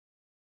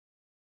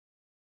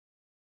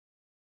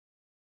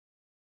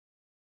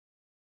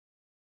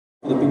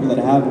For the people that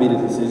have made a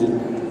decision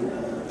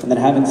and that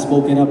haven't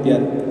spoken up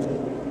yet.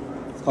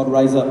 It's called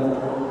Rise Up. I'd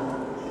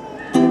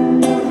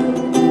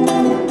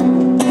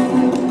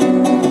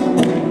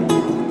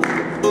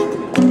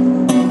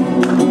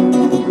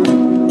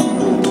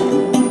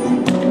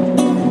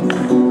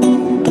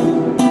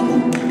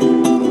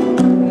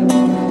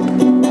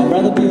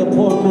rather be a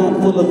poor man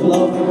full of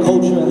love,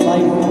 culture, and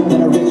life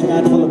than a rich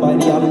man full of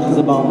ideologies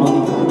about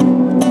money.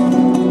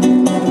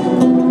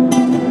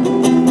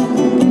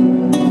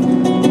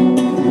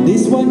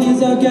 This one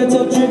is a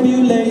ghetto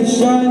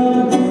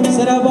tribulation,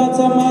 set about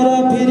some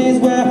other pities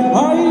where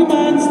I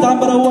man stand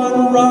but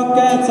one rock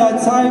at a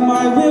time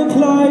I will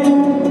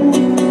climb.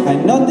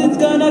 And nothing's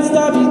gonna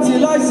stop me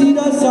till I see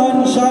the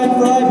sunshine,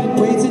 for I've been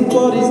waiting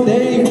for this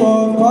day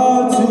for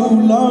far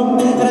too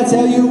long. And I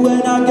tell you,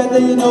 when I get there,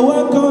 you know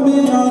I'm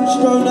coming on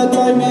strong. The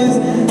time is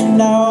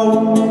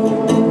now.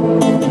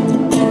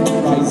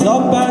 Rise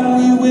up and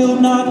we will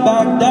not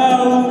back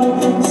down.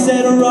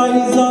 Said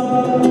rise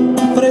up,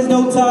 for there's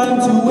no time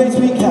to waste.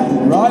 We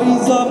can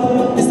rise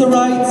up. It's the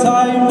right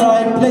time,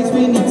 right place.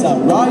 We need to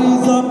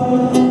rise up,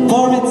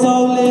 for it's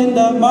all in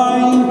the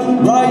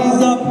mind.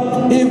 Rise up.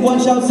 If one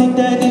shall seek,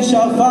 then he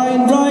shall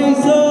find.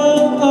 Rise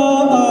up.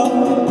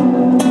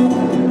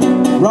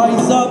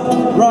 Rise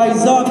up.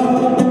 Rise up.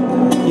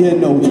 You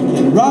know we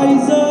can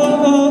rise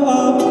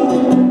up.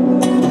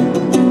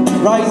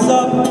 Rise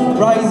up.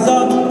 Rise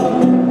up.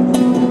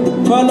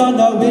 Well, on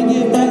the way,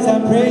 give thanks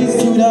and praise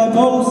to the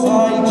Most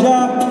High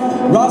Jah.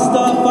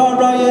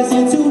 Rastafari is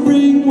here to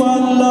bring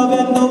one love,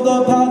 and though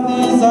the path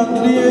is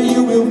unclear,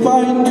 you will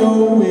find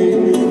your way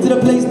to the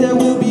place there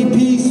will be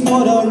peace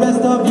for the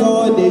rest of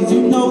your days.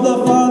 You know the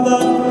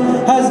Father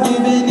has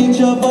given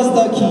each of us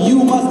the key.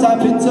 You must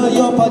tap into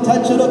your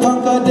potential to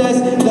conquer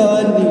destiny.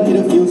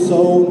 To feel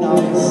so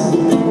nice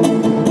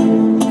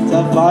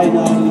to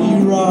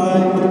finally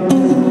rise.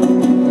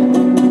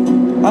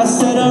 I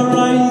said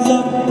rise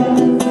up,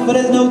 but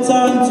there's no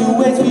time to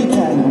waste. We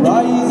can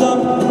rise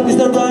up. It's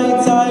the right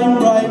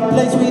time, right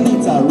place. We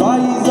need to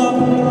rise up,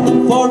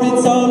 for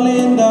it's all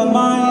in the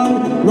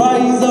mind.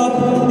 Rise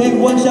up. If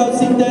one shall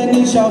seek, then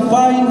he shall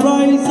find.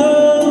 Rise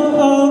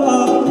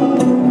up.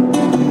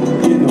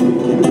 You know we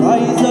can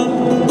rise up.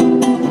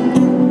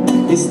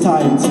 It's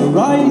time to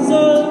rise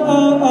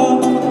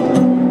up.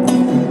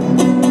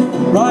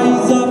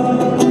 Rise up.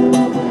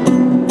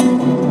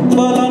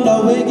 But on the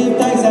way, give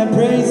thanks and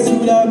praise to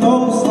the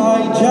Most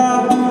High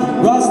Jah.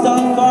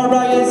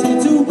 Rastafari is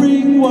here to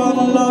bring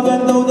one love,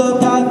 and though the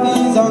path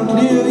is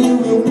unclear, you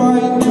will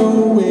find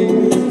your way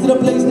to the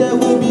place there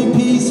will be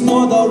peace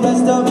for the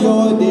rest of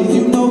your days.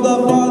 You know the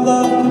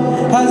Father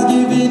has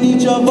given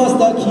each of us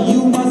the key.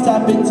 You must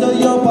tap into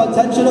your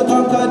potential to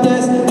conquer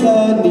destiny.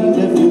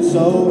 To feel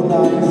so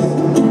nice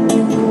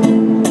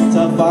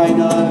to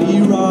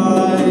finally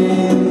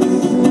rise.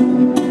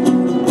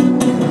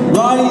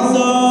 Rise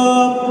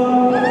up.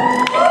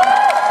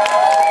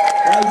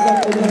 Rise up,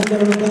 ladies and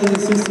gentlemen, brothers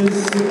and sisters.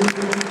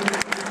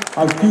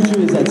 Our future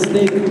is at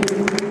stake.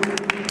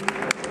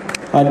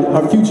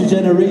 Our future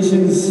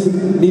generations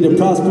need to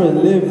prosper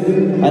and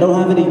live. I don't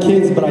have any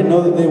kids, but I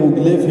know that they will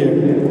live here.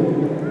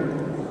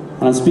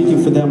 And I'm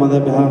speaking for them on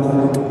their behalf.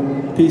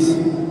 Peace.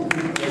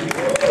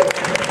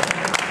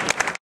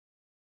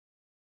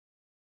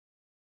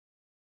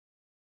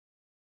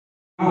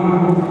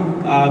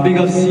 Big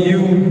ups to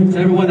you, to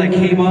everyone that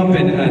came up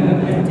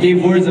and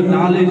gave words of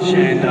knowledge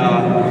and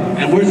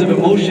words of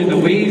emotion. The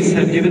waves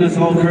have given us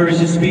all courage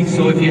to speak.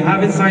 So if you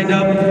haven't signed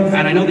up,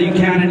 and I know that you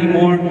can't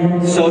anymore,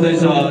 so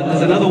there's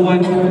another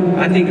one,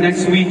 I think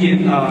next week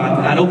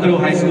at Oakdale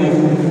High School,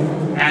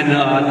 and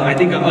I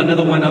think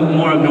another one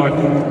more up north.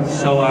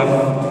 So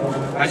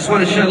I just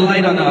want to shed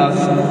light on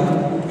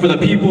for the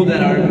people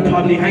that are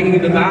probably hanging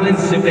in the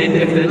balance, if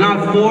they're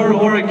not for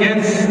or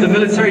against the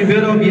military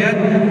buildup yet.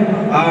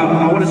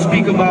 I want to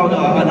speak about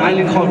an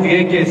island called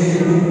Vieques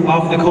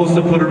off the coast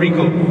of Puerto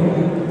Rico.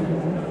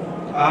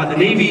 The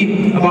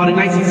Navy, about in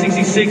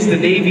 1966, the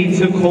Navy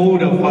took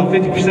hold of about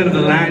 50% of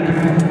the land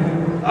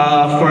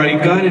for a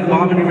gun and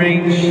bombing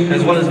range,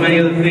 as well as many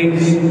other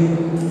things.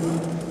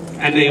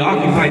 And they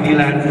occupied the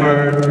land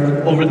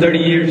for over 30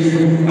 years.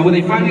 And when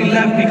they finally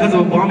left because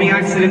of a bombing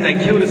accident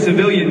that killed a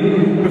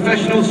civilian,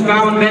 professionals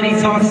found many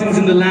toxins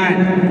in the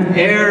land,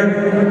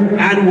 air,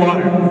 and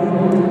water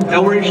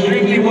that were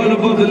extremely well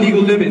above the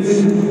legal limits.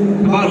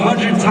 About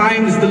 100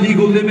 times the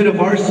legal limit of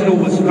arsenal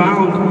was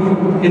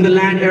found in the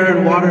land, air,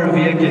 and water of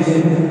Vieques.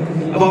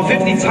 About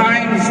 50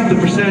 times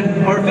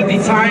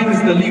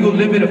the legal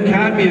limit of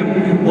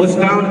cadmium was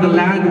found in the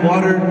land,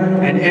 water,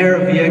 and air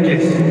of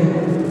Vieques.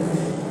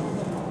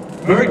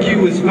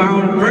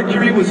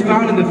 Mercury was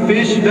found in the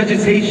fish,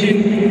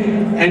 vegetation,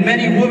 and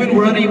many women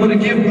were unable to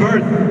give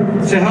birth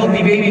to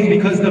healthy babies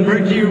because the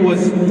mercury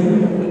was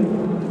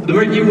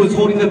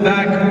holding the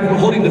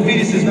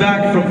fetuses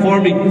back from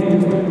forming.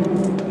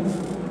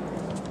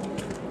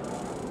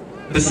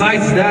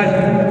 Besides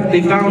that,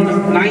 they found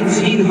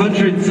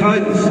 1,900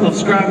 tons of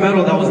scrap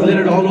metal that was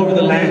littered all over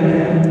the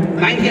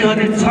land.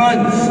 1,900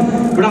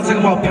 tons! We're not talking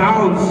about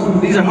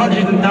pounds. These are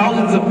hundreds and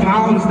thousands of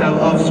pounds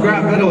of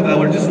scrap metal that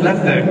were just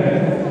left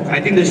there.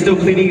 I think they're still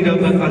cleaning it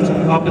up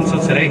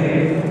until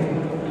today.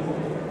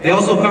 They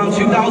also found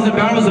 2,000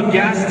 barrels of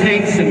gas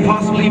tanks and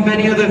possibly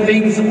many other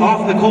things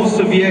off the coast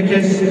of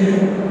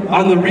Vieques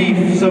on the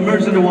reef,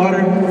 submerged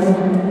underwater,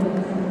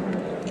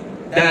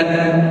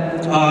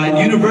 that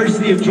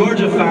University of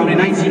Georgia found in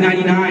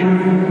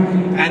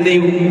 1999, and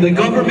the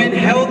government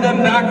held them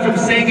back from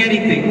saying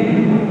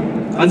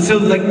anything until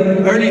like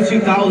early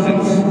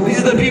 2000s.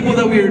 These are the people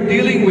that we are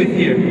dealing with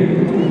here.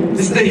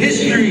 This is the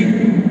history,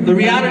 the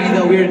reality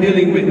that we are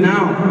dealing with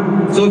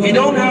now. So if you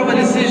don't have a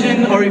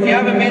decision, or if you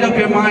haven't made up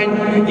your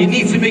mind, you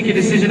need to make a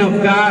decision up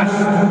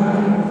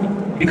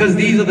fast, because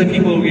these are the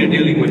people we are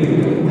dealing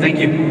with. Thank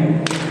you.